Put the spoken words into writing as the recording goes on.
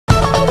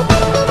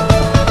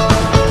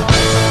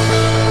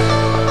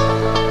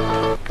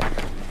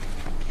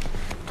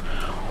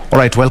All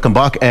right, welcome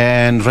back.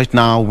 And right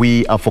now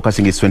we are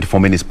focusing. It's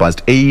 24 minutes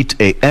past 8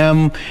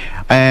 a.m.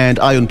 And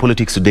on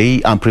politics today,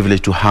 I'm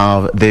privileged to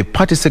have the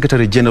Party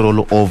Secretary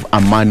General of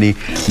Amani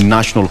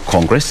National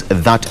Congress.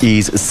 That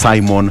is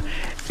Simon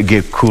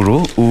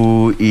Gikuru,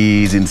 who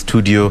is in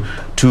studio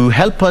to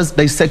help us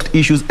dissect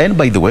issues. And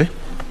by the way,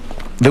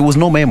 there was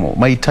no memo.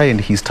 My tie and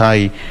his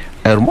tie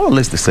are more or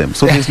less the same,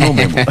 so there's no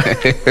memo.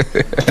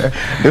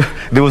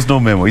 There was no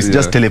memo. It's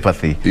just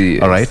telepathy.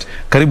 Yes. All right.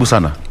 Karibu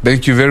sana.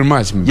 Thank you very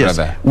much,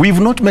 brother. We've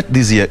not met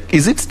this year.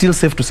 Is it still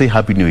safe to say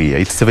Happy New Year?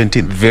 It's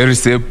 17th. Very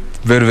safe.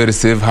 Very, very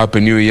safe.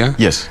 Happy New Year.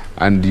 Yes.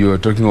 And you are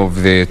talking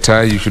of the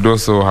tie. You should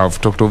also have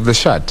talked of the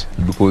shirt,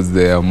 because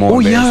they are more. Oh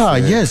yeah,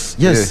 yes.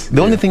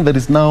 The only thing that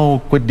is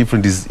now quite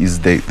different is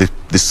the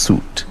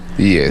suit.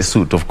 Yes. The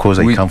suit. Of course,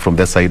 I come from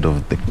that side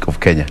of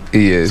Kenya.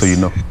 Yes. So you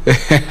know.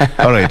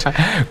 All right.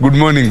 Good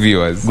morning,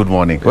 viewers. Good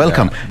morning.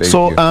 Welcome.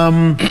 So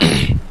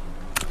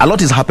a lot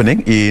is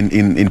happening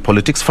in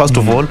politics. First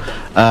of all,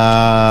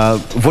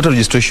 voter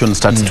registration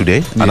starts today.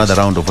 Yes. Another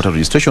round of voter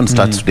registration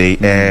starts today,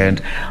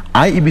 and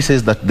IEB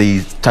says that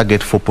they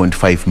target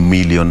 4.5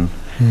 million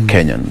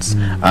Kenyans.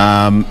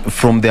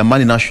 From the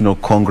Amani National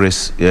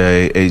Congress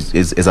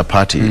as a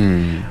party,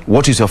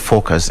 what is your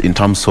focus in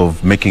terms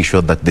of making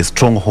sure that the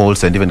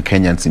strongholds and even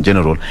Kenyans in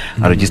general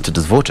are registered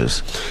as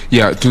voters?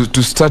 Yeah,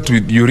 to start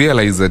with, you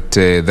realize that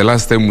the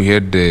last time we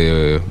had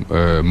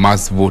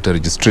mass voter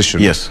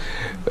registration, yes,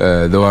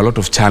 there were a lot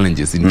of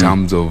challenges in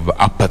terms of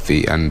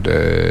apathy and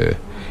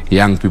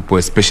young people,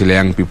 especially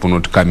young people,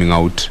 not coming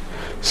out.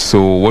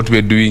 So what we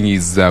are doing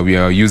is we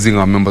are using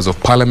our members of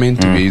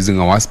parliament, we are using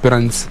our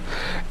aspirants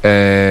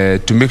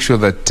to make sure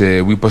that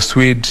we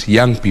persuade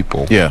young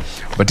people. Yeah.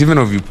 But even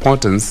of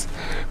importance,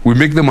 we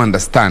make them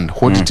understand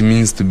what it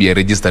means to be a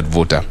registered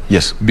voter.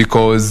 Yes.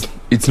 Because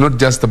it's not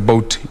just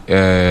about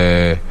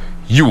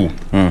you.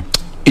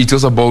 It's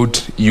also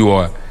about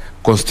your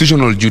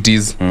constitutional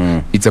duties.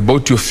 It's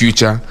about your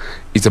future.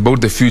 It's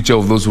about the future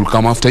of those who will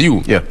come after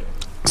you. Yeah.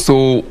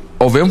 So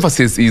of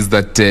emphasis is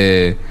that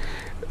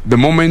the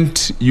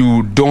moment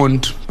you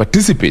don't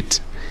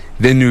participate,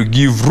 then you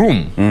give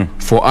room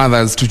for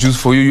others to choose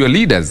for you your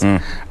leaders.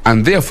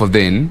 And therefore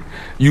then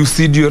you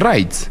cede your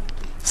rights,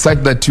 such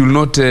that you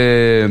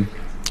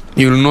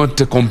will not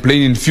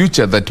complain in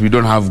future that we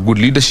don't have good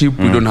leadership,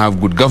 we don't have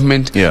good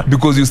government,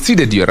 because you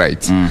ceded your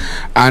rights.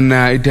 And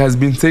it has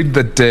been said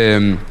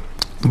that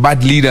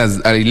bad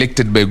leaders are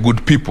elected by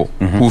good people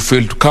who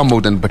fail to come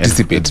out and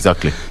participate.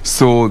 Exactly.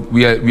 So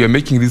we are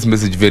making this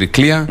message very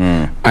clear,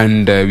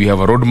 and we have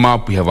a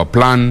roadmap, we have a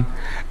plan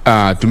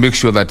to make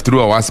sure that through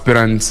our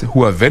aspirants,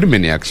 who are very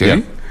many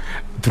actually,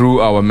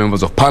 through our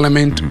members of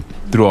parliament,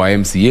 through our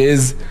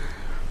MCAs,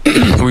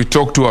 we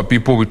talk to our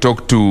people, we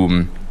talk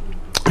to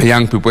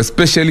young people,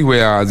 especially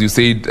where, as you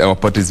said, our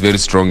party is very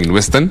strong in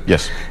Western.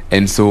 Yes.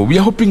 And so we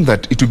are hoping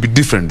that it will be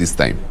different this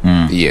time.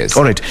 Yes.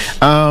 All right.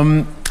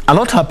 A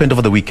lot happened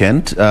over the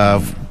weekend,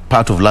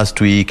 part of last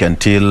week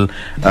until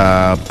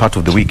part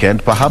of the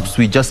weekend. Perhaps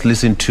we just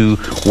listen to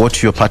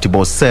what your party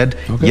boss said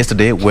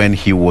yesterday when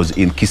he was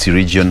in Kisii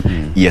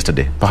region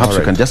yesterday. Perhaps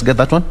you can just get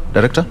that one,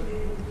 Director?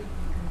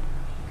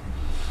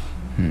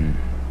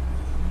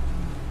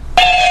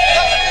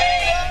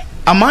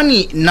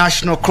 Amani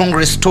National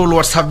Congress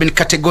stalwarts have been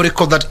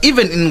categorical that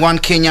even in One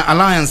Kenya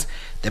Alliance,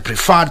 the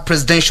preferred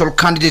presidential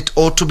candidate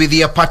ought to be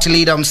their party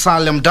leader,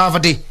 Musalia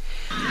Mudavadi.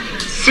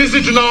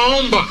 Sisi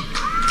tunaomba,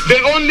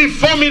 the only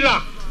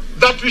formula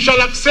that we shall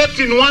accept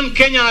in One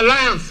Kenya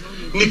Alliance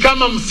ni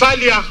kama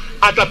Musalia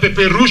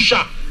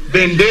atapeperusha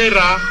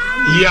bendera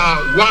ya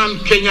One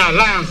Kenya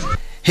Alliance.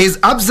 His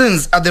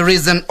absence at the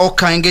recent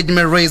Oka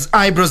engagement raised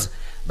eyebrows,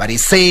 but he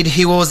said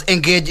he was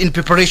engaged in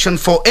preparation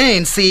for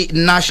ANC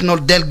National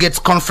Delegates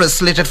Conference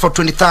slated for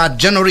 23rd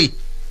January.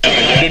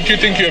 Don't you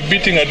think you're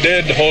beating a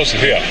dead horse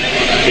here,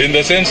 in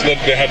the sense that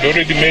they had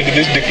already made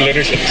these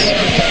declarations?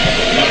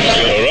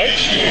 All right?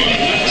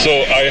 So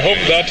I hope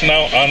that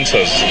now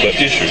answers the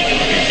issue,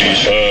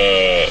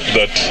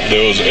 that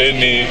there was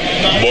any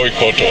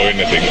boycott or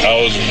anything.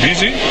 I was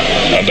busy,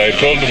 and I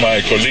told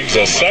my colleagues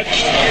as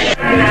such.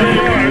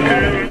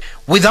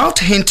 Without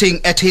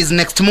hinting at his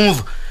next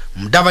move,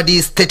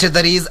 Mudavadi stated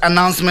that his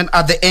announcement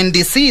at the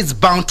NDC is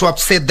bound to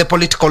upset the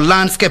political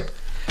landscape.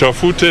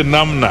 Tafute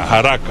namna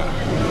haraka,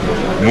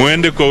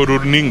 muende kwa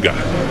runinga,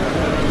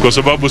 kwa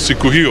sababu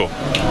siku hiyo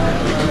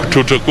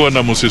tutakuwa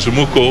na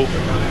msisimuko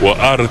wa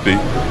ardhi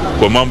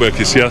kwa mambo ya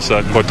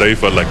kisiasa kwa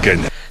taifa la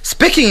Kenya.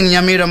 Speaking in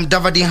Nyamira,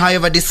 Mudavadi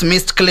however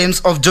dismissed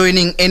claims of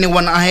joining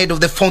anyone ahead of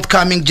the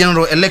forthcoming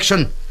general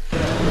election.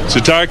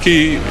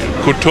 Sitaki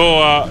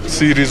kutoa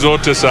siri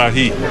zote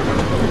sahihi,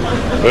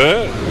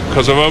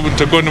 kwa sababu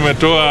nitakuwa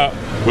nimetoa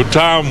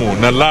utamu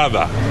na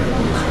ladha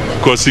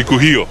kwa siku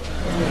hiyo,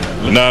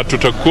 na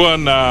tutakuwa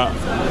na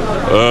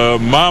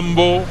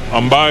mambo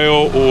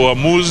ambayo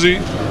uamuzi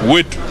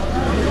wetu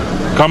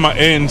kama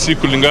ANC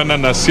kulingana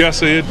na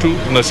siasa yetu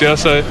na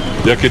siasa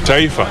ya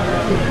kitaifa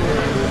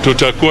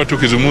tutakuwa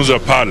tukizungumza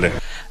pale.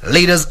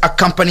 Leaders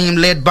accompanying him,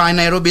 led by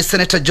Nairobi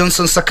Senator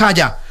Johnson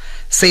Sakaja,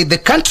 say the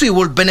country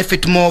will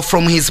benefit more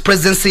from his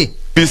presidency.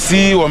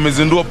 KBC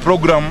wamezindua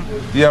program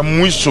ya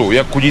mwisho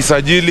ya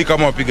kujisajili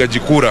kama wapigaji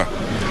kura.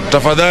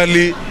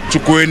 Tafadhali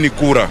chukueni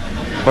kura,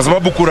 kwa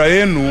sababu kura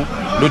yenu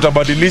ndio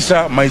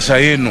itabadilisha maisha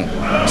yenu.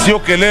 Sio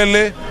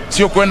kelele,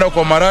 sio kwenda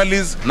kwa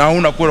maralis na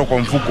huna kura kwa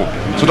mfuko.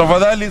 So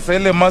tafadhali sasa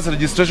ile mass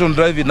registration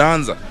drive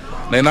inaanza,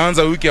 na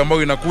inaanza wiki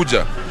ambayo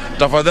inakuja.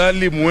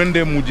 Tafadhali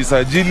muende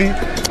mujisajili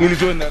ili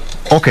tuende.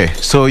 Okay,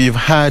 so you've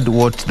heard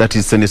what that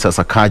is Senator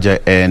Sakaja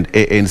and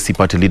ANC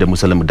party leader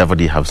Musalia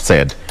Mudavadi have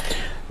said.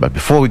 But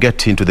before we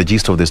get into the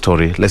gist of the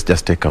story, let's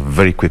just take a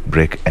very quick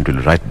break and we'll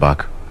be right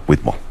back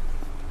with more.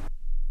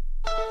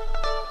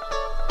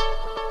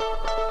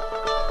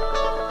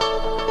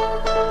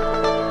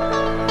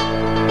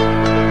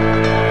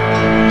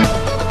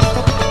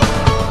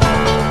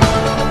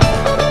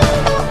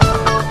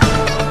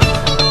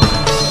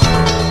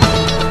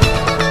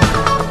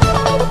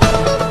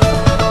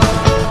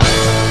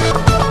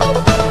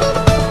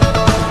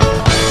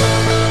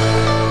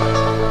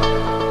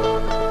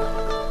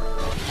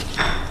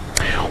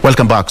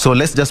 Welcome back. So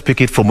let's just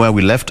pick it from where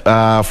we left,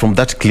 from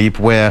that clip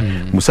where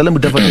Musalia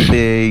Mudavadi,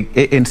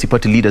 the ANC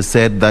party leader,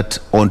 said that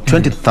on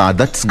 23rd,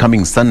 that's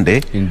coming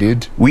Sunday,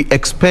 indeed, we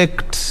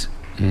expect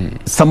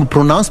some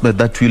pronouncement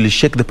that will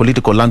shake the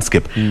political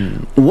landscape.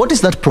 What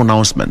is that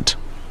pronouncement?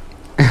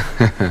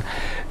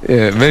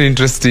 Very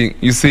interesting.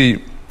 You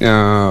see,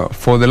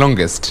 for the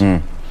longest,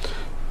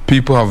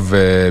 people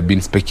have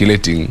been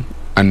speculating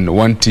and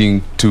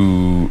wanting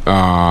to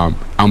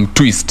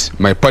twist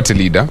my party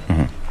leader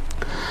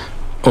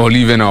or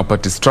even our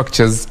party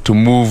structures to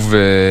move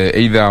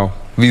either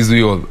this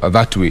way or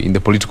that way in the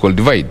political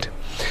divide.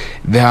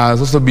 There has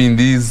also been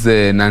this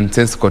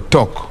nonsensical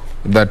talk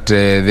that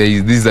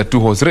this is a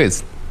two-horse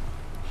race.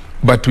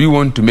 But we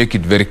want to make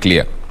it very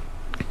clear.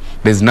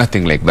 There's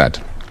nothing like that.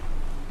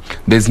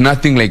 There's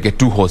nothing like a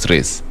two-horse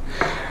race.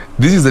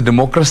 This is a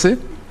democracy.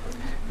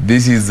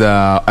 This is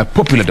a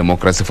popular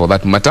democracy for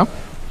that matter.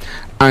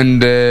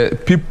 And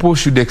people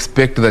should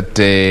expect that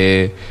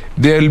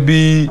there will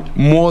be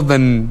more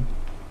than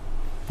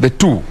the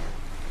two,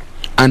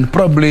 and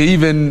probably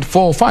even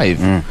 4 or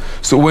 5.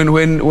 So when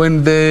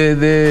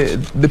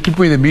the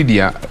people in the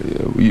media,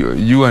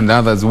 you and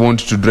others,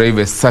 want to drive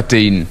a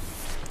certain,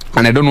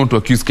 and I don't want to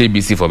accuse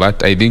KBC for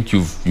that. I think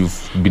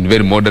you've been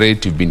very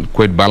moderate. You've been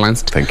quite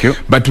balanced. Thank you.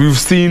 But we've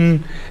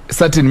seen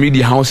certain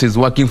media houses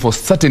working for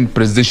certain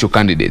presidential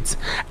candidates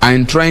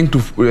and trying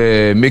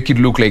to make it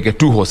look like a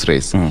two-horse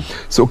race.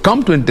 So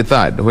come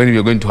 23rd, when we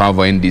are going to have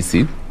our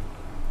NDC,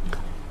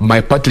 my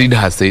party leader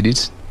has said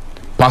it.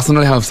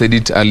 Personally, I have said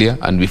it earlier,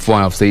 and before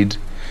I have said,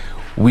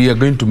 we are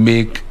going to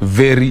make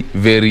very,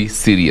 very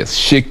serious,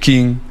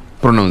 shaking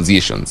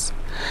pronunciations.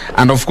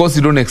 And of course,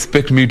 you don't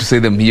expect me to say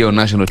them here on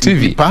national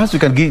TV. Perhaps you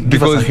can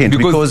give us a hint,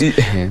 because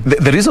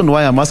the reason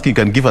why I'm asking you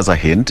can give us a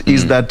hint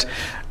is that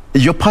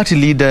your party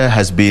leader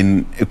has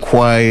been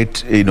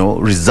quite,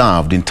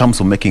 reserved in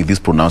terms of making these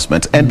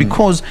pronouncements, and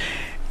because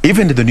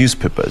even in the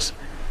newspapers,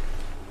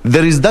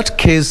 there is that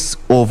case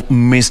of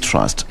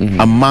mistrust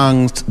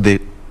amongst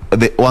the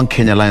One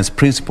Kenya Alliance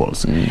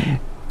principles.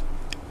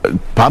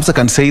 Perhaps I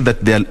can say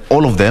that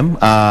all of them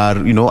are,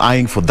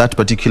 eyeing for that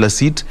particular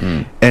seat,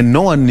 and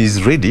no one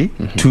is ready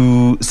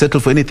to settle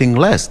for anything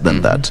less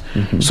than that.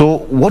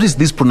 So what is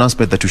this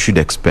pronouncement that you should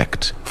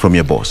expect from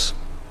your boss?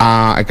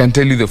 I can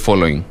tell you the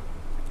following.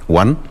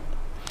 1,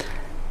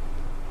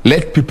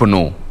 let people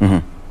know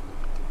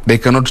they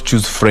cannot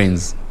choose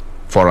friends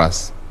for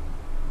us.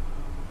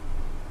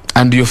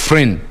 And your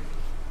friend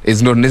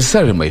is not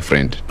necessarily my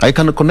friend. I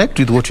can connect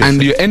with what you're saying.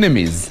 And your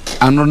enemies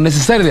are not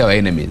necessarily our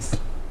enemies.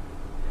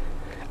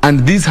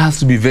 And this has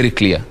to be very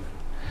clear.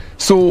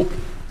 So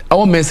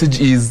our message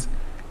is,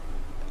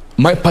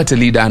 my party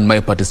leader and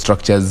my party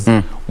structures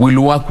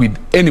will work with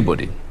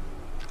anybody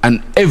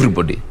and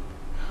everybody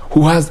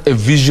who has a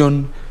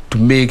vision to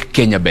make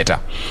Kenya better.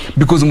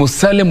 Because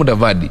Musalia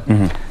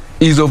Mudavadi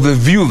is of the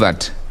view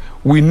that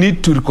we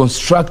need to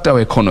reconstruct our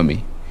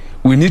economy.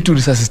 We need to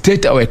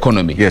resuscitate our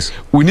economy. Yes.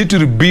 We need to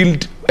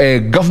rebuild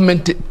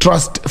government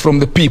trust from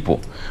the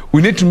people.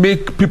 We need to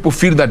make people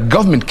feel that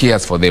government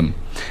cares for them.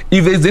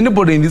 If there is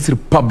anybody in this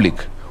republic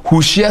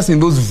who shares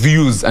in those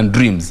views and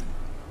dreams,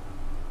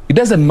 it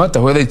doesn't matter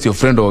whether it's your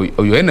friend or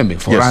your enemy.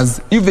 For us,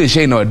 if they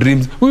share in our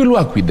dreams, we will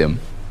work with them.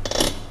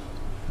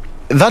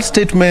 That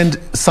statement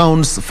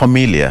sounds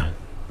familiar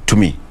to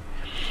me.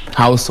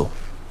 How so?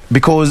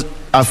 Because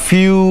a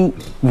few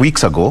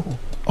weeks ago,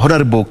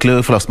 Honorable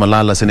Cleophas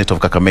Malala, Senator of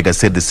Kakamega,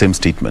 said the same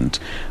statement.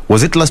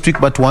 Was it last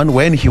week but one,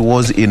 when he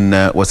was in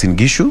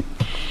Gishu?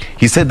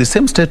 He said the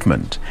same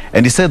statement,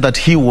 and he said that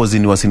he was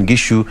in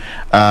Gishu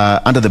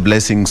under the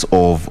blessings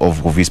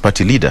of his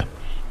party leader.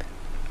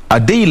 A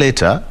day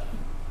later,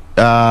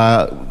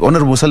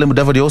 Honorable Musalia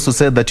Mudavadi also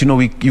said that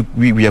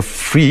we are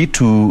free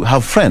to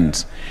have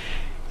friends.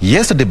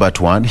 Yesterday,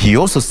 but one, he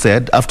also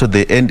said after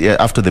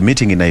the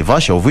meeting in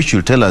Naivasha, of which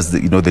you'll tell us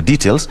the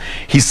details,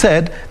 he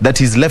said that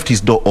he's left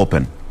his door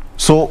open.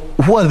 So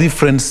who are the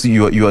friends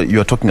you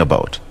are talking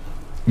about?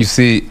 You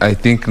see, I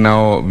think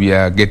now we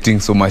are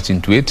getting so much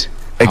into it.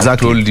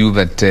 Exactly. I told you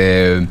that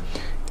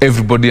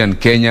everybody in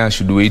Kenya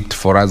should wait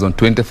for us on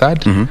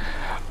 23rd.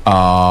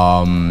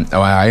 Our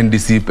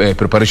NDC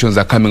preparations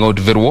are coming out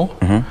very well.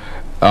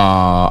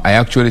 I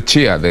actually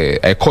co-chair the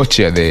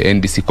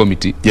NDC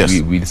committee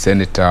with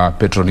Senator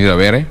Petronila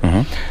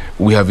Were.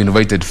 We have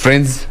invited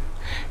friends.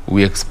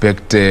 We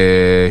expect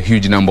a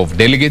huge number of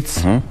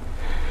delegates.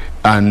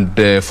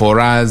 And for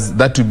us,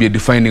 that will be a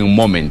defining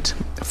moment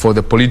for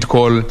the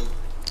political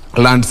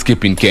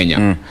landscape in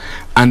Kenya.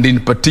 And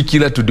in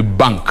particular to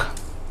debunk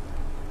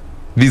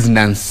this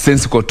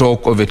nonsensical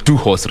talk of a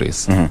two-horse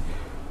race.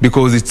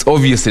 Because it's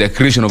obviously a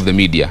creation of the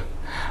media.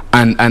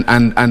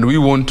 And we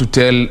want to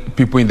tell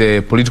people in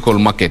the political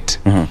market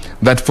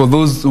that for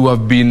those who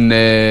have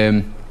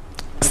been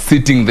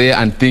sitting there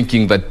and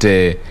thinking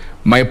that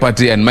my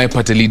party and my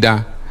party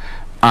leader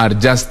are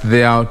just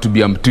there to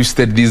be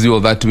twisted this way or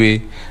that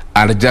way,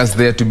 are just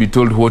there to be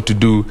told what to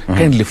do,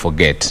 kindly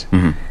forget.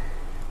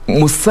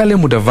 Musalia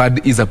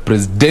Mudavadi is a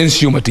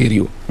presidential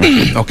material,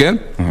 okay?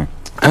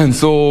 And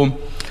so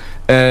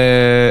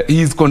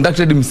he's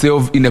conducted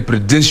himself in a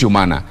presidential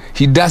manner.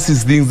 He does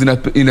his things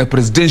in a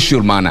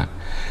presidential manner.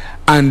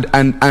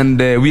 And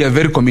we are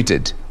very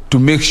committed to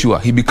make sure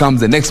he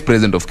becomes the next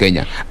president of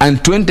Kenya. And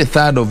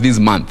 23rd of this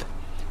month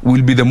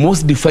will be the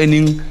most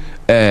defining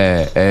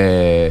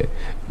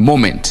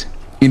moment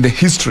in the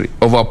history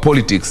of our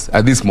politics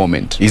at this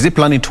moment. Is he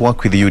planning to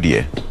work with the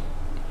UDA?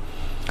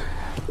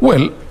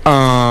 Well,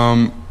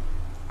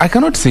 I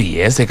cannot say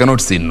yes, I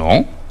cannot say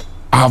no.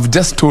 I have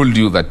just told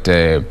you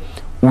that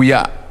we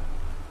are,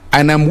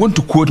 and I'm going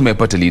to quote my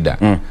party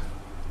leader,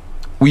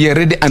 we are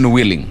ready and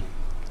willing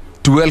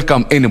to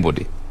welcome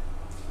anybody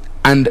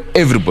and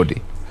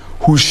everybody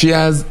who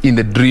shares in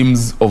the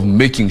dreams of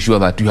making sure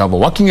that we have a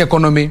working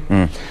economy,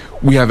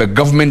 we have a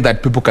government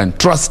that people can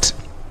trust,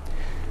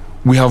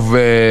 we have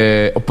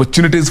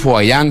opportunities for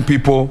our young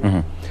people.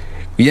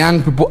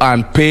 Young people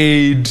are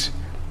paid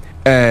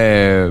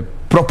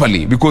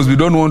properly, because we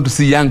don't want to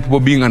see young people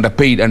being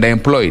underpaid,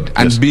 underemployed,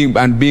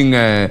 and being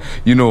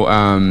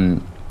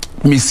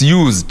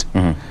misused,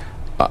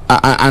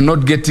 and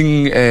not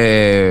getting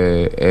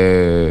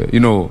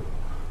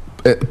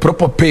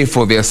proper pay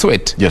for their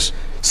sweat.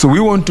 So we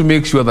want to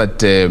make sure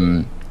that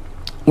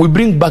we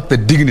bring back the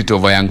dignity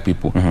of our young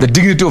people, the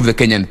dignity of the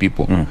Kenyan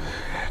people.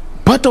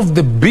 Part of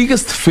the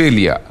biggest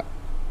failure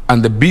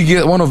and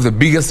one of the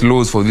biggest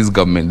laws for this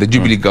government, the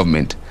Jubilee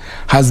government,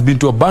 has been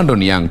to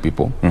abandon young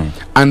people.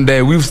 And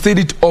we've said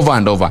it over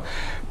and over.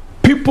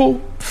 People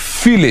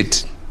feel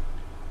it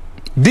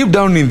deep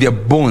down in their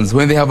bones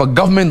when they have a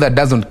government that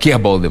doesn't care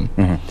about them.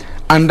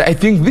 And I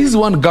think this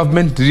one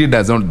government really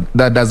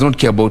that does not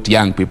care about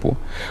young people.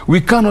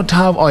 We cannot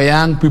have our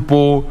young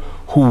people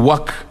who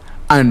work,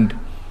 and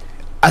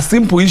a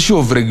simple issue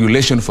of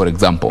regulation, for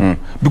example,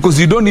 because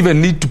you don't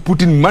even need to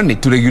put in money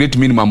to regulate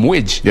minimum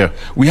wage.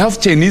 We have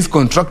Chinese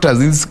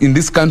contractors in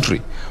this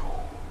country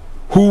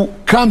who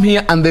come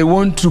here and they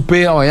want to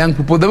pay our young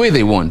people the way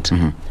they want,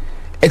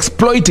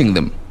 exploiting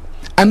them.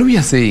 And we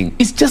are saying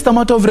it's just a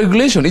matter of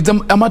regulation. It's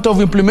a matter of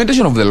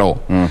implementation of the law.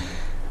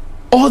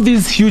 All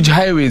these huge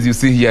highways you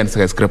see here and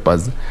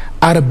skyscrapers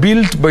are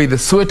built by the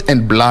sweat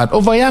and blood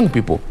of our young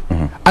people.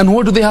 And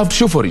what do they have to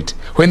show for it?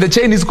 When the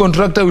Chinese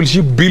contractor will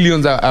ship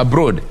billions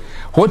abroad,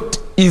 what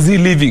is he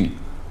leaving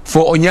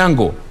for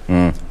Onyango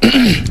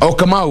or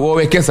Kamau or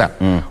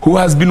Wekesa, who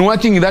has been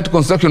working in that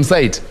construction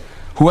site,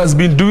 who has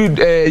been doing,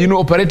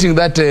 operating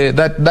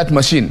that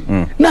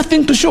machine?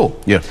 Nothing to show.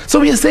 So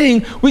we are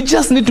saying we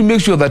just need to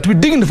make sure that we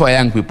dignify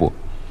young people.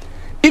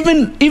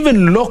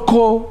 Even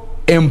local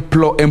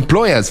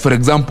employers, for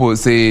example,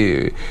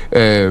 say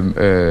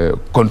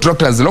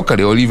contractors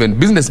locally or even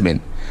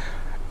businessmen,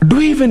 do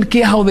we even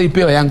care how they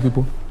pay our young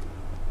people?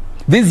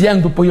 These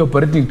young people who are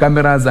operating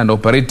cameras and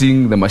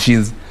operating the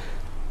machines,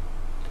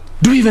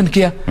 do we even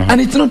care? And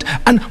it's not.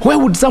 And why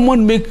would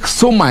someone make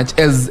so much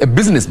as a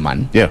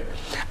businessman,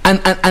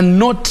 and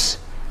not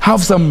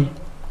have some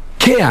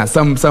care,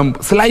 some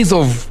slice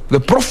of the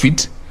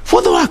profit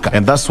for the worker?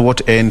 And that's what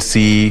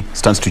ANC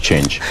stands to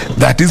change.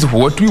 That is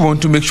what we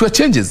want to make sure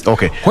changes.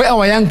 Where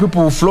our young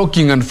people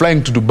flocking and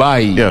flying to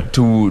Dubai,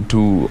 to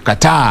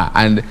Qatar,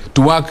 and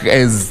to work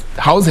as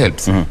house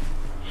helps.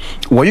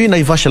 Were you in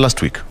Naivasha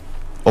last week,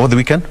 over the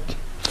weekend,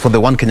 for the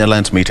One Kenya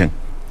Alliance meeting?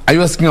 Are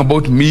you asking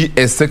about me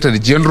as Secretary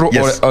General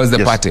or as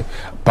the party?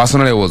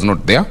 Personally, I was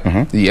not there.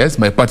 Yes,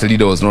 my party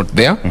leader was not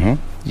there.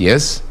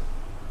 Yes.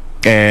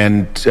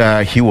 And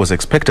he was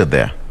expected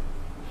there.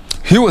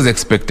 He was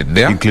expected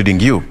there, including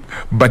you.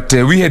 But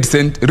we had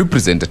sent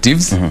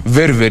representatives,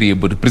 very, very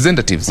able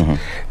representatives.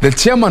 The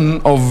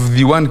chairman of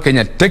the One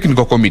Kenya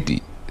Technical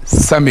Committee,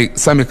 Sami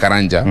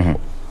Karanja,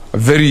 a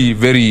very,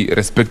 very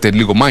respected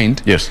legal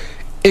mind,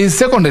 is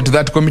seconded to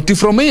that committee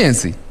from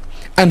ANC.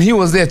 And he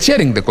was there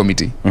chairing the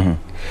committee.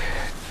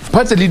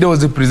 Party leader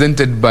was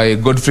represented by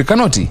Godfrey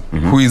Kanoti,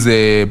 who is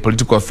a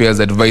political affairs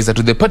advisor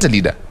to the party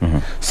leader.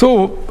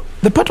 So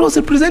the party was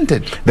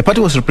represented. The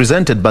party was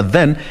represented, but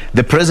then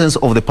the presence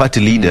of the party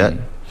leader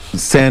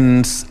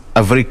sends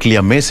a very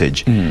clear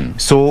message.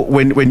 So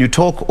when you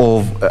talk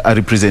of a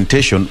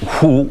representation,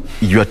 who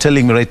you are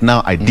telling me right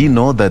now, I didn't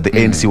know that the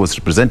ANC was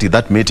representing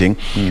that meeting.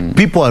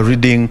 People are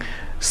reading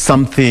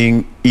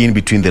something in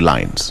between the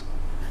lines.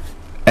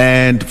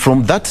 And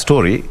from that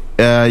story,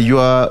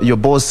 your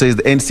boss says,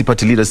 the ANC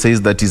party leader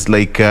says that it's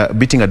like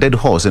beating a dead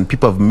horse, and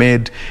people have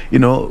made,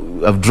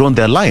 have drawn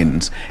their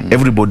lines.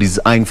 Everybody's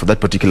eyeing for that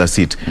particular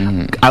seat.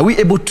 Are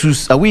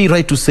we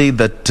right to say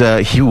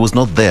that he was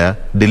not there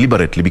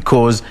deliberately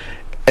because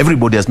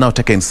everybody has now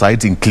taken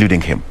sides, including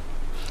him?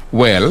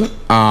 Well,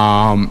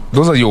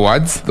 those are your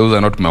words. Those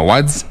are not my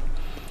words.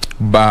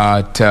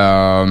 But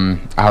I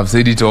have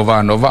said it over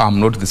and over. I'm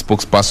not the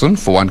spokesperson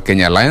for One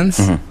Kenya Alliance.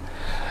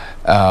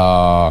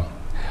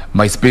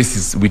 My space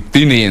is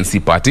within the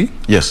ANC party.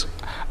 Yes.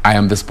 I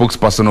am the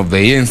spokesperson of the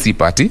ANC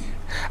party.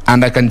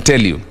 And I can tell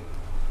you,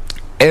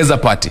 as a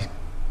party,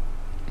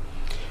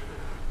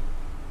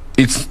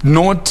 it's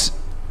not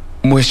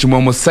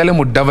Mheshimiwa Musalia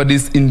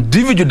Mudavadi's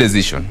individual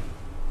decision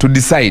to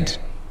decide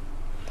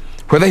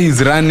whether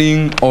he's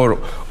running or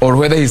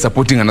whether he's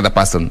supporting another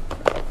person.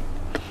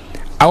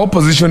 Our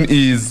position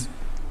is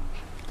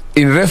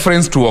in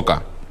reference to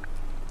Oka.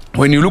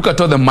 When you look at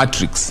all the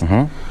matrix,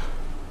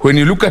 when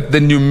you look at the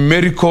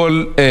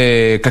numerical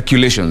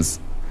calculations,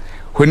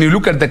 when you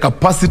look at the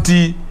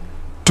capacity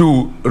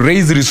to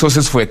raise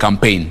resources for a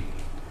campaign,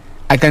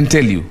 I can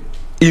tell you,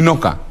 in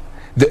Oka,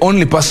 the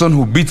only person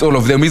who beats all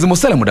of them is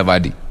Musalia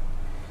Mudavadi.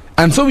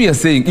 And so we are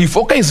saying, if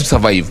Oka is to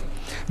survive,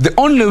 the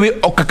only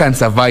way Oka can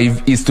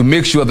survive is to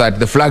make sure that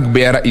the flag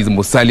bearer is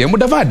Musalia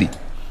Mudavadi.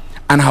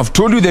 And I have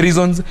told you the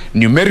reasons: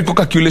 numerical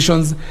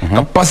calculations,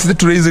 capacity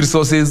to raise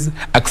resources,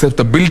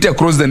 acceptability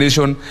across the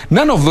nation.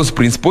 None of those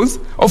principles,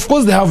 of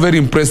course, they have very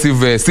impressive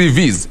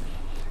CVs.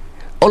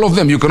 All of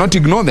them, you cannot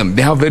ignore them.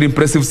 They have very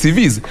impressive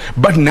CVs.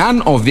 But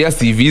none of their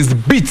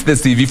CVs beats the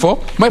CV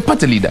for my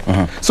party leader.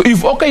 So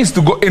if Oka is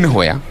to go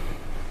anywhere,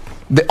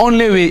 the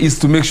only way is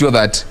to make sure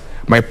that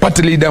my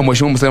party leader,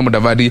 Mheshimiwa Musalia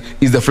Mudavadi,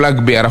 is the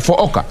flag bearer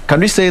for Oka. Can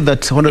we say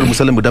that Honorable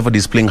Musalia Mudavadi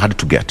is playing hard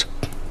to get?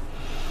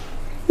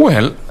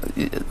 Well,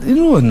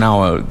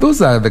 now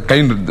those are the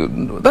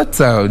that's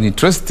an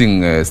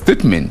interesting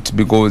statement,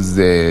 because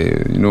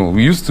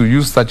we used to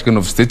use such kind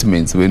of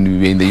statements when we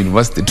were in the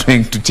university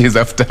trying to chase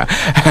after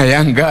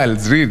young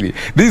girls. Really,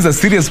 this is a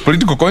serious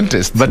political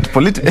contest. But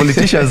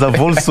politicians have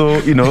also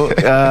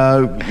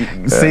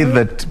said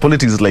that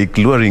politics is like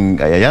luring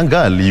a young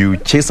girl. You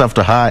chase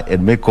after her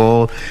and make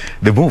all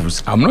the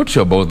moves. I'm not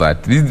sure about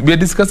that. We are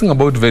discussing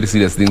about very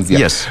serious things here.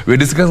 Yes, we are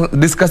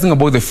discussing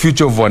about the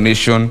future of our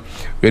nation.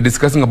 We are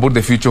discussing about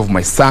the future of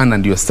my son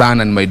and your son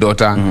and my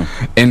daughter.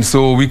 And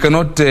so we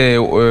cannot,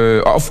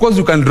 of course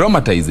you can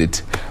dramatize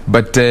it,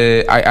 but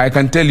I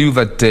can tell you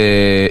that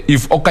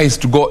if Oka is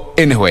to go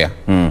anywhere,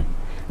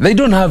 they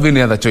don't have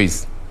any other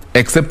choice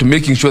except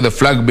making sure the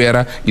flag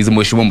bearer is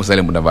Mheshimiwa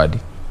Musalia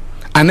Mudavadi.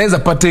 And as a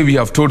party, we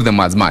have told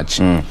them as much.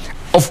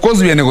 Of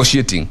course we are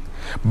negotiating,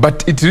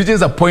 but it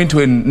reaches a point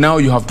when now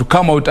you have to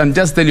come out and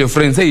just tell your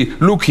friends, hey,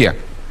 look here,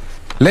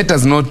 let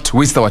us not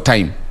waste our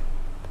time.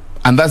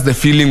 And that's the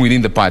feeling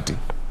within the party.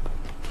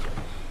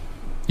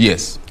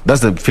 Yes.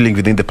 That's the feeling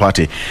within the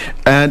party.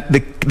 And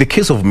the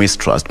case of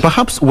mistrust,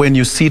 perhaps when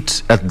you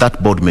sit at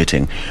that board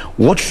meeting,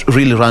 what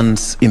really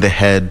runs in the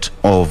head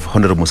of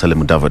Honorable Musalia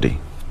Mudavadi?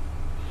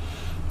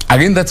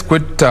 Again, that's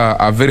quite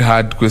a very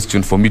hard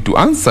question for me to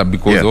answer,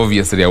 because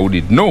obviously I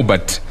wouldn't know,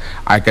 but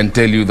I can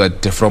tell you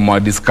that from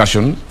our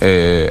discussion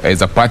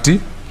as a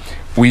party,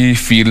 we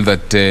feel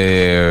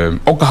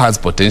that Oka has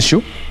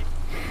potential.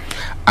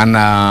 And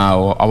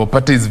our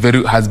party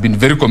has been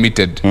very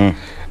committed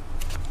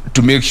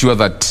to make sure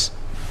that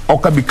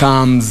Oka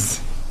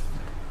becomes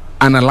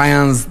an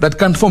alliance that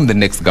can form the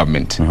next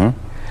government.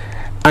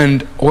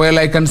 And while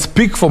I can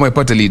speak for my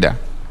party leader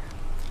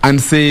and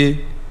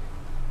say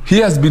he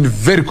has been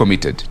very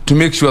committed to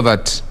make sure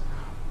that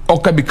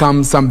Oka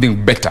becomes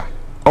something better,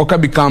 Oka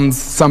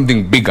becomes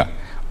something bigger,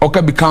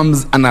 Oka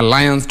becomes an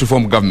alliance to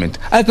form government,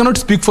 I cannot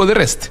speak for the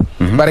rest.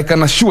 But I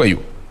can assure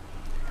you,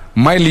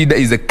 my leader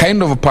is a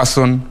kind of a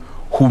person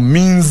who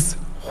means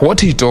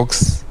what he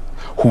talks,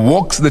 who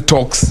walks the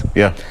talks,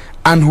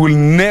 and who will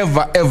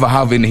never ever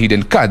have any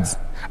hidden cards.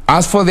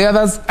 As for the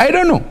others, I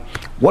don't know.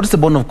 What is the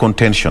bone of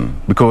contention?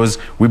 Because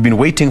we've been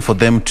waiting for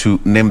them to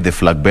name the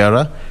flag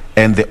bearer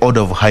and the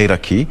order of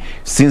hierarchy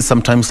since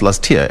sometimes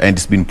last year, and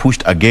it's been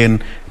pushed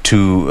again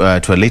to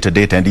a later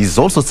date. And he's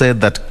also said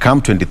that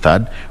come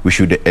 23rd, we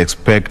should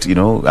expect,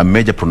 a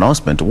major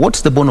pronouncement.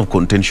 What's the bone of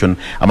contention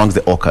amongst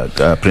the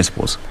Oka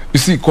principles? You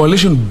see,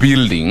 coalition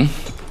building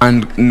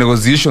and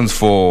negotiations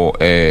for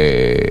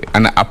a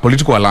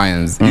political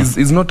alliance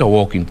is not a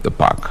walk into the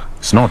park.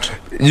 It's not.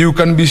 You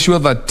can be sure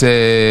that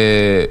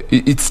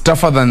it's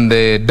tougher than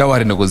the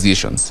dowry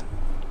negotiations.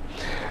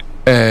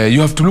 You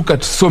have to look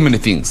at so many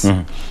things.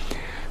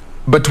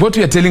 But what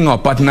we are telling our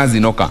partners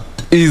in Oka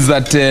is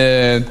that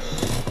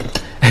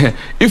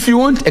if you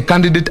want a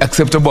candidate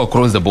acceptable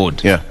across the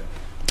board,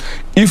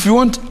 if you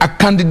want a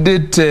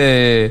candidate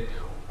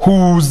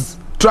whose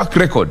track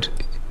record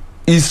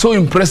is so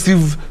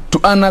impressive to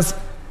earn us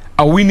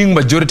a winning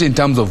majority in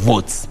terms of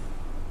votes.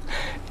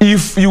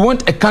 If you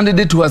want a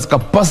candidate who has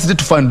capacity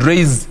to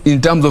fundraise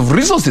in terms of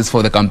resources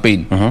for the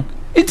campaign,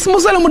 it's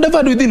Musalia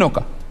Mudavadi within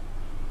Oka.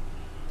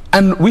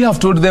 And we have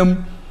told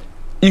them,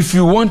 if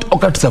you want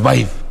Oka to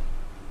survive,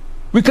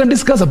 we can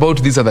discuss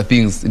about these other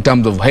things in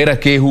terms of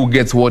hierarchy, who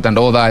gets what and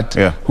all that,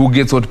 who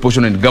gets what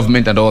portion in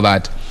government and all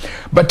that.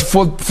 But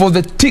for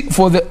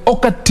the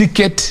Oka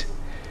ticket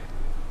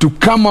to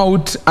come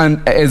out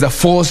and as a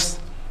force,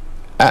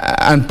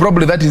 and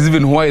probably that is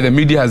even why the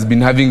media has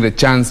been having the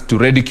chance to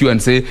ridicule and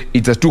say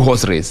it's a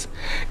two-horse race.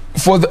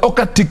 For the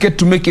Oka ticket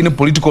to make any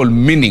political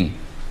meaning,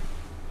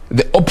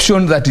 the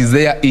option that is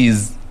there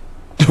is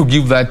to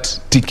give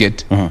that ticket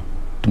to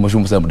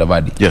Mheshimiwa Musalia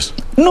Mudavadi. Yes.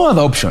 No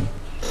other option.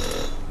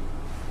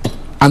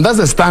 And that's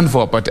the stand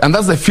for our party. And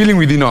that's the feeling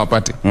within our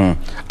party.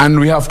 And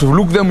we have to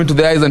look them into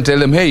the eyes and tell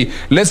them, hey,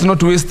 let's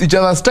not waste each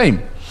other's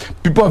time.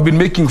 People have been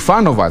making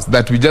fun of us,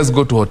 that we just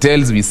go to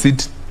hotels, we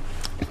sit,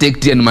 take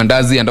tea and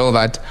mandazi and all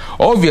that.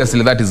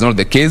 Obviously, that is not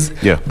the case.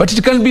 But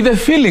it can be the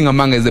feeling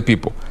among the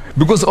people.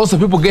 Because also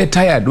people get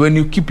tired when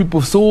you keep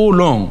people so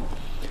long.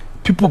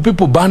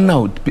 People burn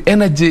out,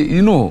 energy,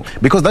 you know.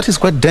 Because that is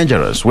quite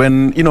dangerous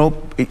when,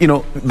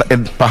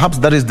 perhaps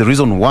that is the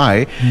reason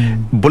why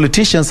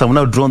politicians have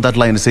now drawn that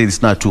line and say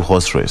it's not a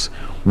two-horse race.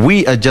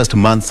 We are just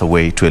months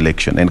away to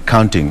election and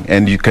counting.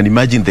 And you can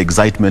imagine the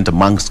excitement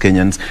amongst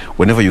Kenyans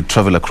whenever you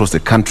travel across the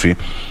country.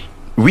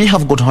 We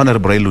have got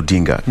Honorable Raila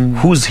Odinga,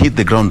 who's hit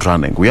the ground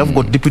running. We have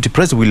got Deputy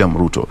President William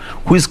Ruto,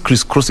 who is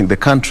crisscrossing the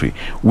country.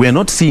 We are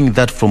not seeing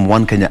that from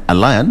One Kenya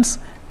Alliance,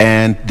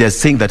 and they're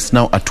saying that's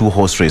now a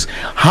two-horse race.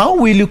 How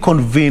will you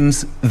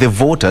convince the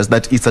voters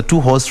that it's a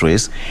two-horse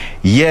race,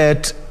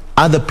 yet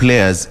other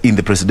players in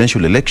the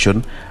presidential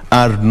election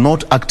are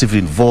not actively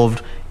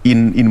involved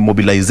in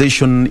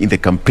mobilization, in the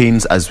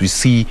campaigns, as we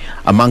see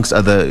amongst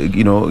other,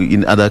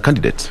 in other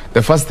candidates?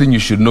 The first thing you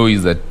should know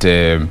is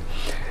that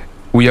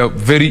we are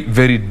very,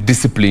 very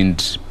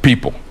disciplined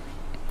people.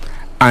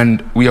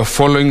 And we are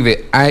following the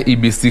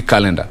IEBC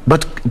calendar.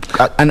 But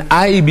and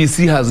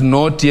IEBC has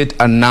not yet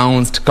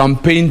announced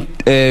campaign,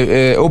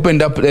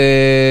 opened up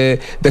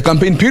the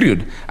campaign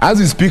period.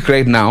 As we speak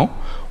right now,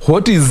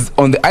 what is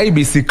on the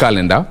IEBC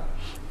calendar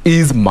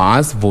is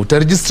mass voter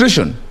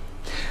registration.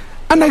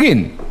 And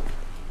again,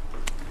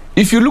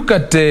 if you look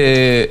at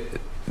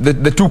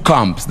the two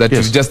camps that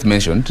you've just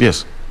mentioned,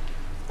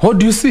 what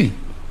do you see?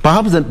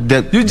 Perhaps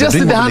you just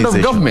see the hand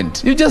of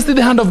government. You just see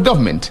the hand of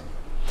government.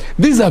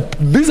 These are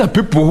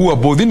people who are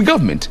both in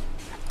government.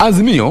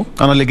 Azimio,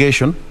 an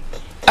allegation.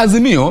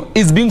 Azimio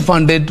is being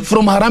funded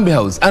from Harambee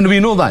House, and we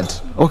know that.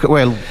 Okay,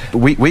 well,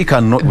 we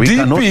cannot.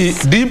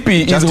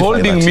 DP is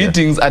holding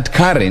meetings at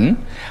Karen,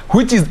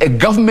 which is a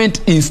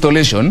government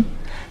installation.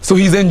 So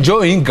he's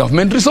enjoying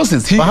government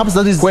resources. Perhaps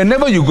that is.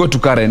 Whenever you go to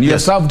Karen, you are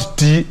served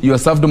tea, you are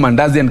served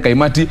mandazi and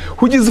kaimati,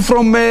 which is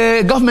from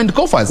government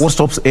coffers. What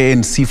stops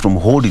ANC from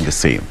holding the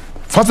same?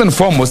 First and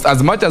foremost,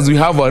 as much as we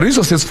have our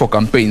resources for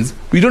campaigns,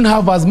 we don't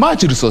have as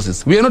much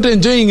resources. We are not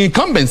enjoying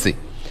incumbency.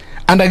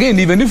 And again,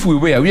 even if we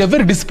were, we are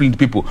very disciplined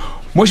people.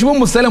 Mheshimiwa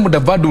Musalia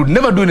Mudavadi would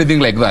never do anything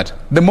like that.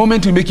 The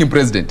moment we make him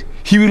president,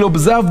 he will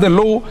observe the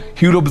law,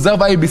 he will observe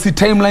IBC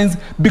timelines,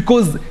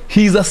 because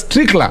he is a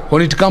stickler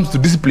when it comes to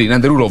discipline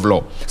and the rule of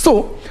law.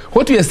 So,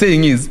 what we are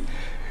saying is,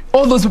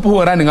 all those people who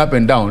are running up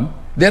and down,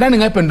 they are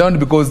running up and down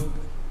because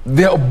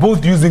they are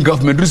both using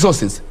government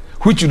resources,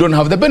 which you don't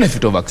have the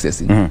benefit of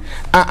accessing.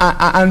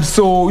 And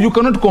so you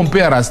cannot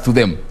compare us to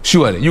them.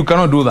 Surely, you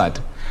cannot do that.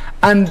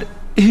 And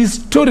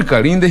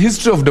historically, in the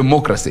history of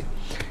democracy,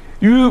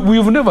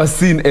 we've never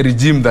seen a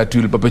regime that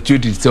will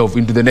perpetuate itself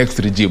into the next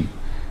regime.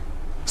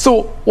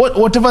 So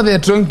whatever they are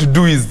trying to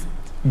do is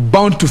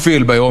bound to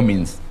fail by all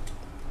means.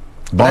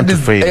 Bound to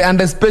fail. And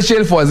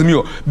especially for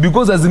Azimio,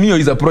 because Azimio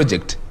is a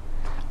project.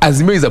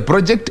 Azimio is a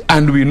project,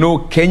 and we know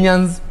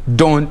Kenyans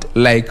don't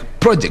like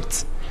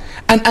projects.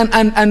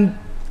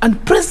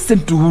 And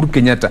President Uhuru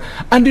Kenyatta,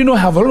 and I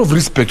have a lot of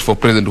respect for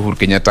President Uhuru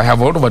Kenyatta. I have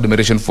a lot of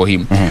admiration for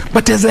him.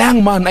 But as a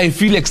young man, I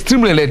feel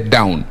extremely let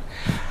down.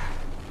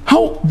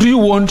 How do you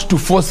want to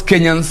force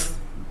Kenyans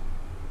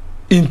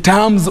in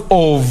terms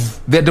of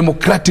their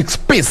democratic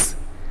space?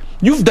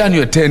 You've done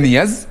your 10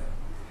 years.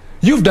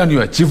 You've done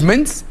your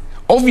achievements.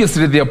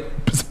 Obviously, there are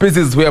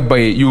spaces whereby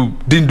you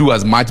didn't do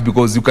as much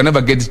because you can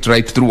never get it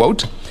right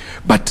throughout.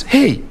 But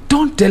hey,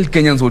 don't tell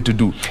Kenyans what to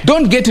do.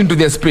 Don't get into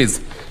their space.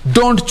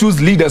 Don't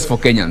choose leaders for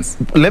Kenyans.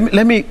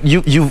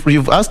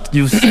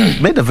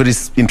 You've made a very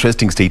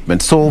interesting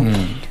statement. So,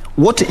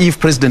 what if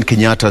President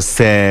Kenyatta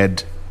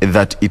said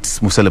that it's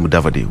Musalia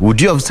Mudavadi?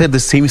 Would you have said the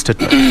same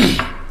statement?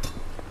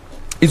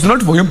 It's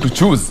not for him to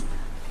choose.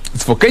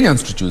 It's for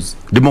Kenyans to choose.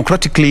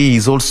 Democratically,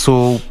 he's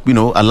also,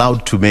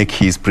 allowed to make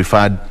his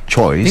preferred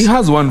choice. He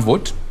has one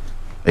vote.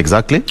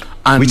 Exactly.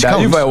 And which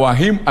counts. If I were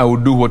him, I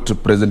would do what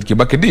President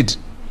Kibaki did.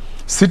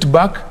 Sit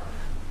back,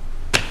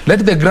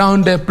 let the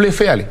ground play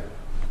fairly.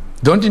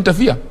 Don't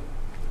interfere.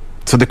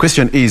 So the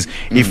question is,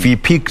 if he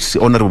picked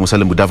Honorable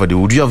Musalia Mudavadi,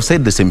 would you have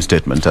said the same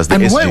statement as the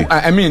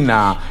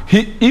SG?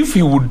 If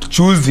he would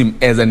choose him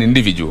as an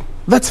individual,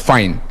 that's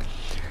fine.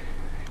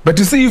 But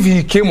you see, if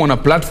he came on a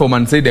platform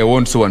and said, I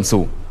want so and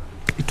so,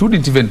 it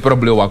wouldn't even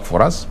probably work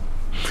for us.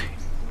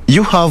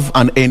 You have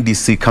an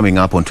NDC coming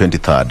up on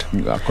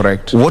 23rd. Yeah,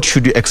 correct. What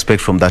should you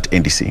expect from that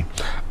NDC?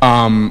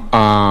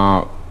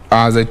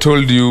 As I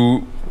told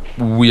you,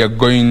 we are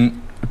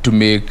going to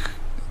make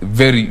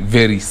very,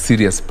 very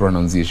serious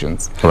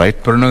pronunciations.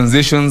 Right.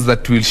 Pronunciations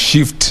that will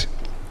shift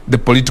the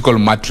political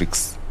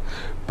matrix.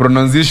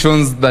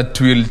 Pronunciations that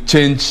will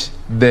change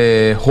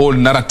the whole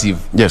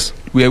narrative. Yes.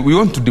 We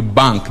want to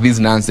debunk this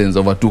nonsense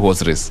of a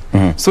two-horse race.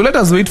 So let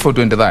us wait for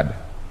 23rd.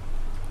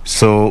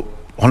 So,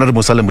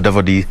 Honorable Musalia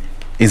Mudavadi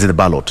is in the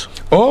ballot.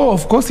 Oh,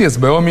 of course, yes,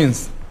 by all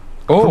means.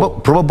 Oh,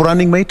 Probable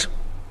running mate?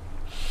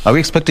 Are we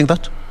expecting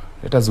that?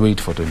 let us wait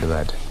for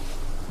 23rd.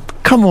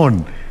 Come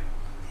on.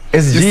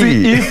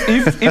 SG. You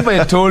see, if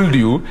I told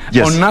you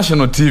Yes. on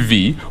national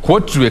TV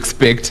what to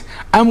expect,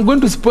 I'm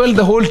going to spoil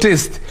the whole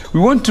taste. We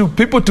want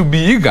people to be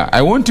eager.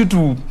 I want you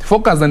to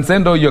focus and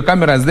send all your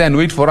cameras there and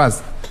wait for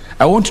us.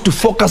 I want you to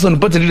focus on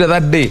party leader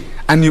that day,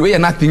 and you hear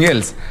nothing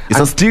else.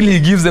 Until he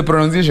gives the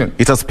pronunciation.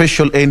 It's a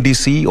special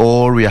NDC,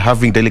 or we are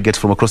having delegates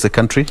from across the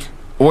country?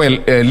 Well,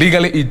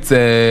 legally it's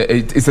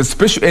a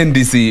special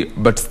NDC,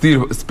 but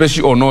still,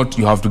 special or not,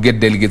 you have to get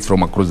delegates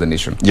from across the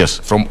nation. Yes.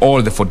 From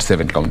all the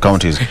 47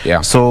 counties.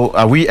 Yeah. So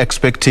are we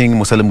expecting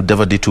Musalia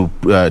Mudavadi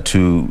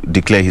to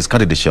declare his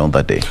candidature on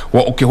that day?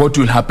 Well, okay, what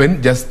will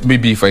happen, just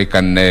maybe if I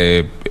can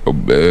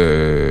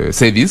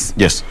say this.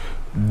 Yes.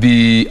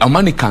 The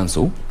Amani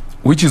Council,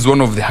 which is one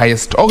of the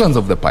highest organs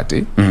of the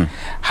party,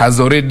 has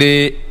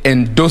already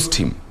endorsed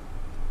him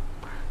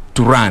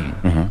to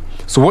run.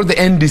 So what the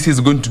NDC is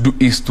going to do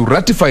is to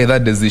ratify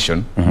that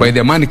decision by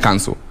the Amani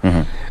Council,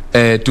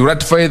 to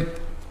ratify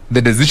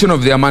the decision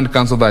of the Amani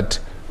Council that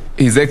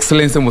His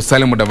Excellency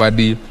Musalia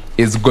Mudavadi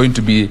is going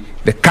to be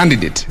the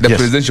candidate, the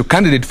presidential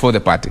candidate for the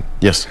party.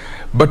 Yes.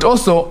 But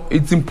also,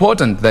 it's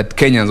important that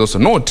Kenyans also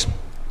note,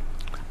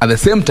 at the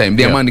same time,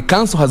 the Amani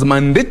Council has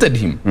mandated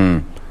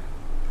him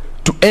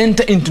to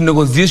enter into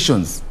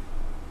negotiations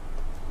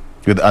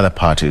with other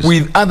parties,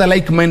 with other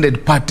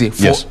like-minded party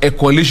for a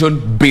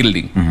coalition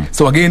building.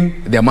 So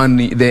again, the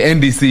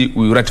NDC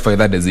will ratify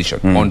that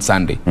decision on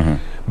Sunday.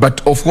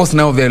 But of course,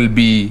 now there will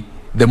be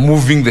the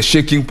moving, the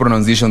shaking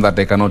pronunciation that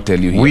I cannot tell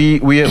you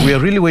here. We are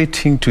really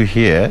waiting to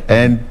hear,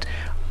 and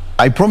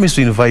I promise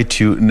to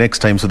invite you next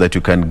time so that you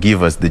can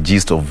give us the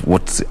gist of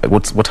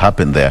what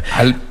happened there.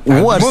 I'll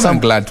more than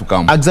glad to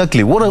come.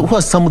 Exactly. Who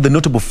are some of the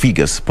notable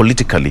figures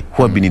politically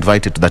who have been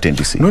invited to that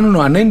NDC?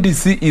 No. An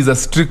NDC is a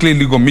strictly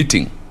legal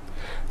meeting.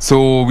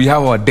 So we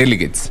have our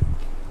delegates,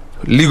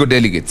 legal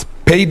delegates,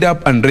 paid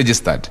up and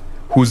registered,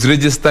 whose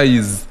register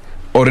is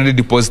already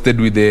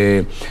deposited with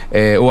the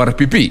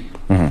ORPP.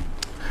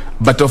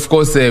 But of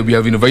course, we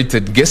have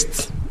invited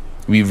guests.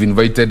 We've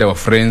invited our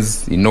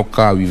friends in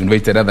Oka. We've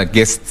invited other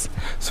guests.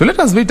 So let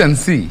us wait and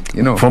see,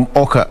 From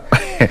Oka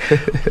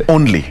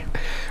only?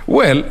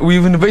 Well,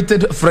 we've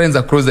invited friends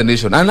across the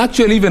nation, and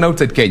actually even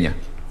outside Kenya.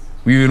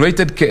 We've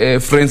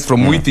invited friends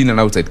from within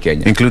and outside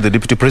Kenya. Include the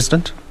Deputy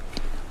President?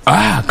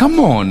 Come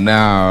on.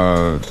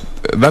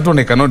 That one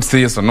I cannot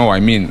say yes or no. I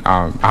mean,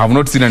 I have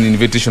not seen an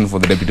invitation for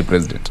the Deputy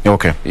President.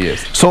 Okay.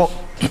 Yes. So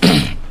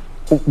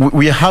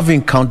we are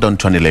having countdown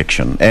to an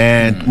election,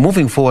 and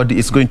moving forward,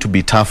 it's going to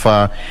be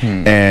tougher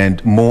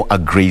and more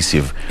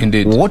aggressive.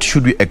 Indeed. What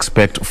should we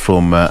expect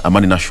from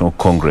Amani National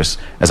Congress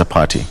as a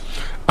party?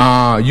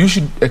 You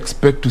should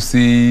expect to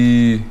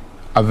see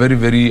a very,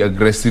 very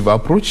aggressive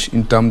approach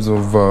in terms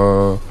of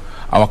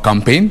our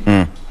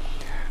campaign.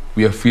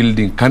 We are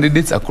fielding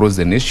candidates across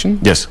the nation.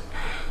 Yes.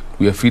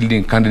 We are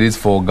fielding candidates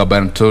for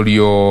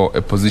gubernatorial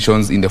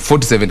positions in the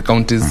 47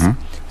 counties.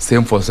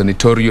 Same for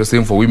senatorial,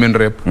 same for women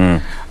rep.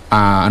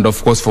 And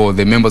of course for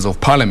the members of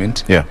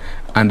parliament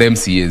and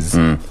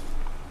MCAs.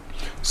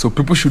 So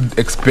people should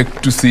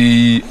expect to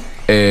see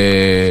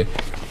a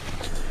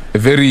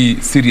very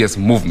serious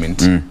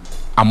movement,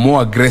 a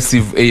more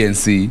aggressive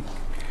ANC,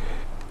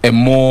 a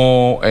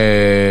more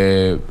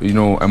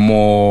a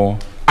more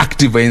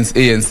active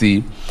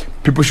ANC.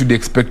 People should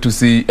expect to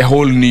see a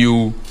whole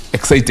new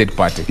excited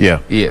party.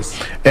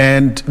 Yes.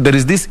 And there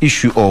is this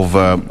issue of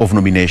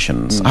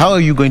nominations. How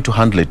are you going to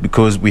handle it?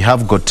 Because we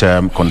have got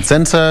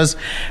consensus,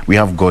 we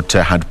have got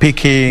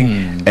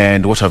handpicking,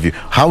 and what have you.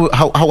 How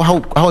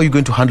are you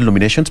going to handle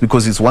nominations?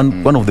 Because it's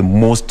one of the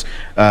most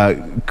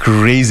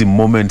crazy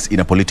moments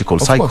in a political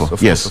cycle.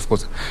 Of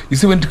course. You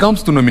see, when it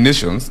comes to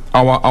nominations,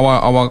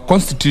 our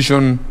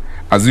constitution,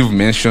 as you've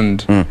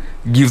mentioned,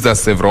 gives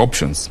us several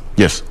options.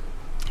 Yes.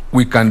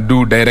 We can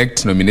do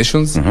direct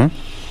nominations.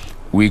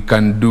 We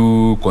can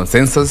do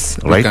consensus.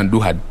 Right. We can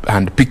do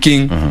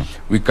hand-picking.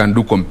 We can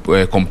do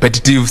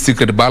competitive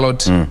secret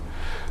ballot.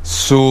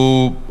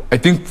 So I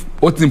think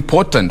what's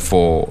important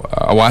for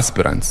our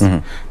aspirants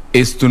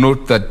is to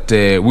note that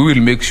we will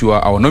make sure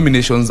our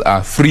nominations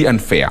are free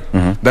and fair.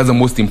 That's the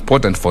most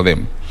important for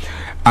them.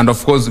 And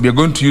of course, we are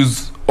going to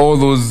use all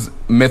those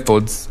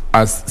methods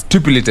as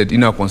stipulated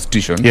in our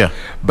constitution.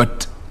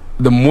 But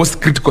the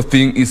most critical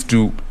thing is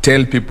to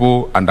tell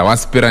people and our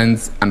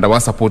aspirants and our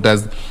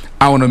supporters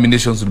our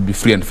nominations will be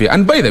free and fair.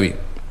 And by the way,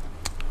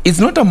 it's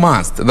not a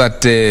must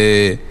that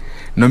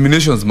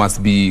nominations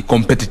must be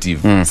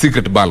competitive,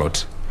 secret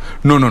ballot.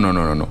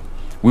 No.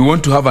 We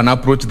want to have an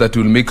approach that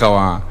will make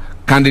our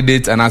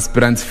candidates and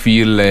aspirants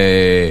feel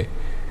they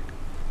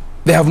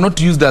have not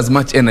used as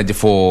much energy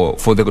for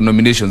the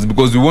nominations,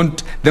 because we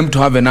want them to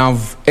have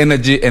enough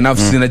energy, enough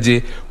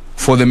synergy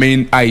for the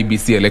main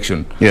IEBC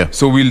election. Yeah.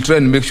 So we'll try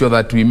and make sure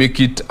that we make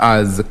it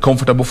as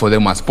comfortable for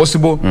them as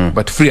possible,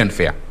 but free and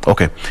fair.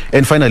 Okay.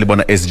 And finally,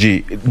 Bwana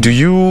SG, do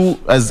you,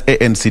 as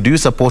ANC, do you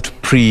support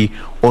pre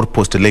or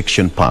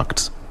post-election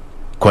pacts,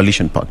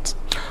 coalition pacts?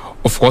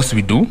 Of course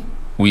we do.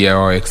 We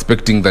are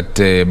expecting that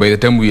by the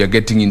time we are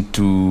getting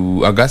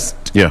into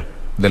August,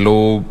 the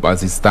law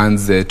as it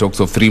stands talks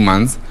of 3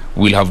 months.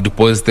 We'll have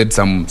deposited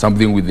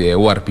something with the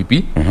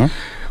ORPP.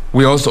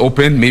 We are also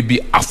open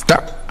maybe after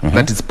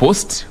that is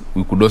post.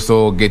 We could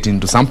also get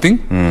into something.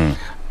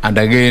 And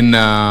again,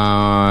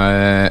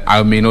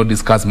 I may not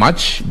discuss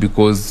much,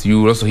 because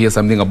you will also hear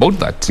something about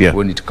that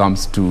when it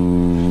comes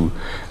to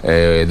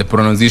the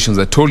pronunciations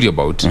I told you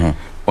about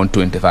on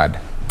 23rd.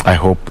 I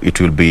hope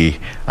it will be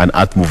an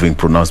earth-moving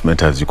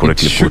pronouncement, as you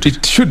correctly put it.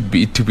 It should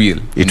be. It will.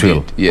 It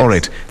will. Yes. All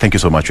right. Thank you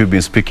so much. We've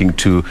been speaking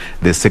to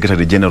the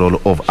Secretary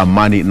General of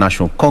Amani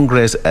National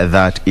Congress,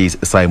 that is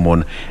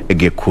Simon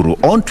Gikuru.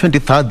 On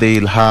 23rd,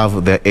 they'll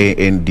have the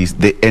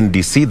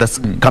NDC. That's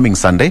coming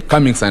Sunday.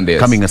 Coming Sunday.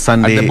 Yes. Coming a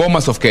Sunday. At the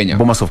Bomas of Kenya.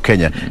 Bomas of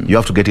Kenya. You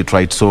have to get it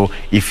right. So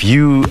if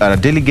you are a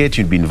delegate,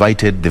 you'll be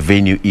invited. The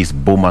venue is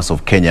Bomas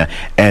of Kenya.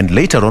 And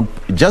later on,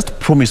 just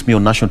promise me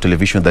on national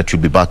television that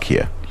you'll be back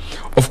here.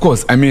 Of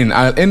course. I mean,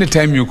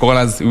 anytime you call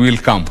us, we will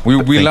come.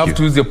 We love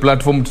to use your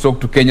platform to talk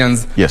to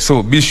Kenyans. Yes.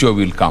 So be sure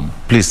we'll come.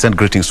 Please send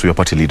greetings to your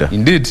party leader.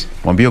 Indeed.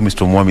 Mwambie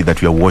Mr. Mwami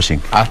that we are watching.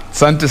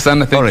 Asante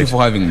sana. Thank you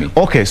for having me.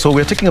 Okay, so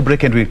we're taking a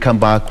break, and we'll come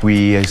back.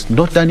 We are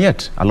not done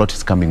yet. A lot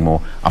is coming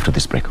more after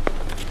this break.